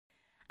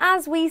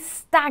As we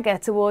stagger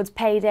towards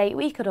payday,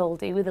 we could all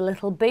do with a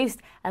little boost,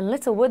 and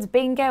Littlewoods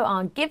Bingo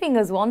are giving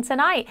us one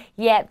tonight.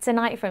 Yep,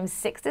 tonight from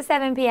 6 to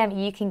 7 p.m.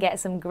 you can get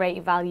some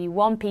great value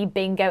 1p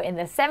bingo in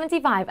the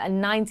 75 and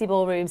 90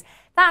 ballrooms.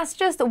 That's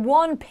just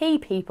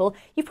 1p, people.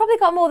 You've probably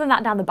got more than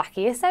that down the back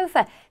of your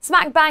sofa.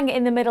 Smack bang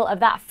in the middle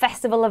of that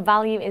festival of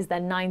value is the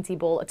 90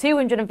 ball, a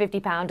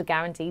 £250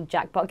 guaranteed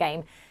jackpot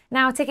game.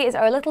 Now, tickets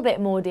are a little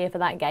bit more dear for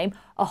that game,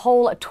 a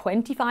whole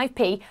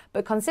 25p,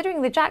 but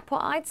considering the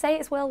jackpot, I'd say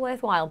it's well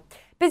worthwhile.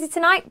 Busy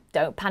tonight?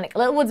 Don't panic.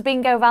 Littlewoods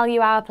Bingo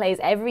Value Hour plays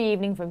every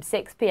evening from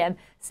 6 p.m,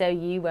 so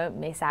you won't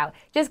miss out.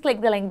 Just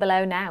click the link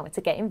below now to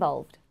get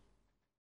involved.